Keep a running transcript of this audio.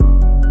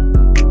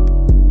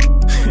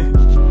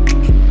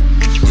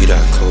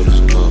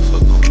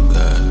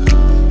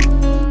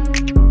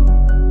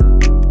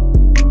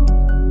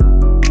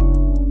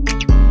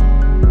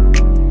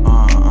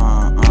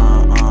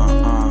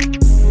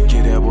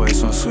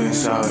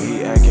out.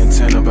 He acting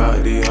 10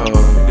 about these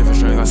hoes. Different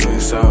strings, I sweet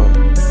and sour.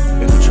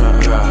 In the trap,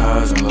 I got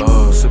highs and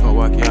lows. Sippin'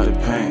 walkie out the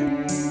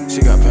paint.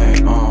 She got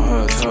paint on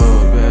her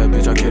toes. Bad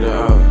bitch, I get her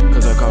out.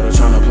 Cause I caught her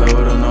tryna play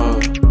with her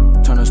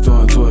nose. Turn the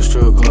store into a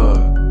strip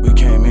club. We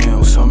came in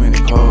with so many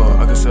poles.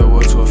 I can sell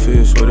wood to a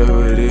fish,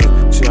 whatever it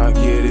is. See, I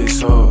get it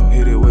sold.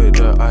 Hit it with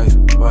the ice.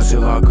 Watch it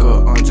lock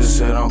up. I'm just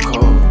said I'm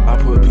cold. I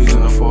put peas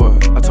in the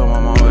fork. I told my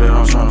mama that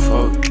I'm tryna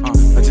fuck.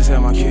 I just had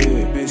my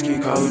kid. Bitch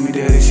keep calling me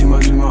daddy. She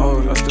must be my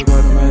old. I still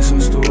got the mess in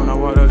the stool when I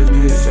walked out this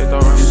bitch. They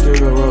thought Ryan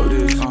Stereo wrote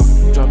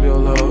this. Drop your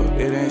load.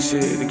 It ain't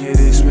shit to get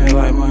it. Spend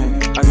like money.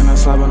 I cannot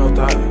slap on no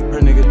thought. Her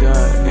nigga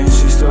died and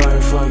she still out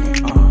here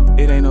fucking.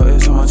 It ain't no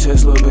S on my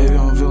chest, little baby.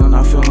 I'm feeling,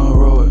 not feeling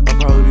heroic. I'll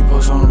probably be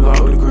posted on the block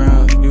with the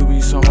ground. You be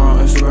somewhere on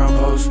Instagram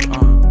post.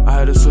 I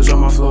had to switch on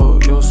my flow.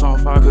 Your song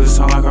fire cause it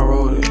sound like I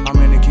wrote it. I'm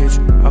in the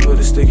kitchen. I put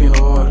the stick in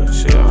the water.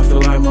 Shit, I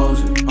feel like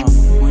Moses.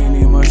 We ain't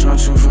need much. Tryna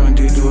shoot from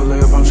D. Do a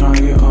layup. I'm tryna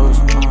get close.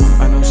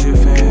 I know she a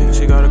fan.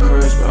 She got a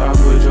crush, but I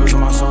put drugs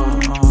on my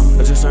song.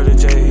 I just heard the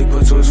J. He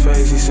put to his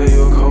face. He said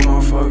you a cold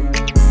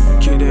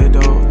motherfucker. Kick that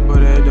dope, but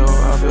that dope.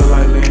 I feel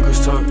like Lynn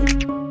Chris Tucker.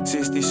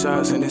 60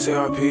 shots in this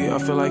ARP. I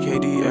feel like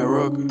KD at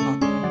Rucker.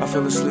 I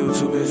fell asleep with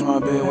two bitch my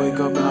bed. Wake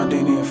up and I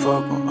didn't even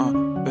fuck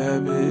em.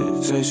 Bad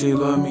bitch say she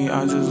love me.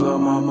 I just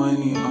love my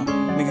money.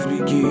 Niggas be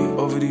geek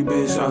over these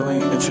bitch. I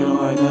link and treat them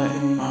like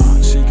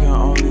nothing. She can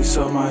only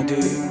suck my dick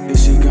if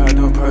she got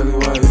them pearly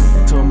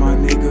whites. Told my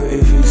nigga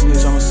if he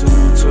snitch, I'ma send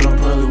him to them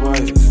pearly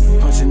whites.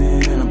 Punching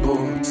in a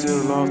booth.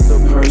 Still off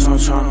the purse, I'm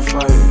tryna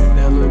fight it.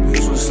 That little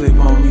bitch would sleep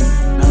on me.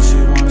 Now she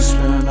wanna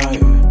spend the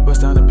night.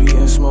 Bust down the beat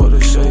and smoke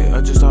the shade.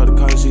 I just talked to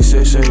college, she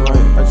said shit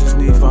right. I just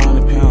need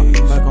 500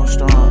 P's, like I'm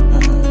strong.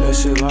 That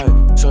shit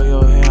light. Show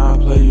your hand, I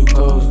play you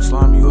close.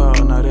 Slime you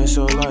out, now that's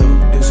your life.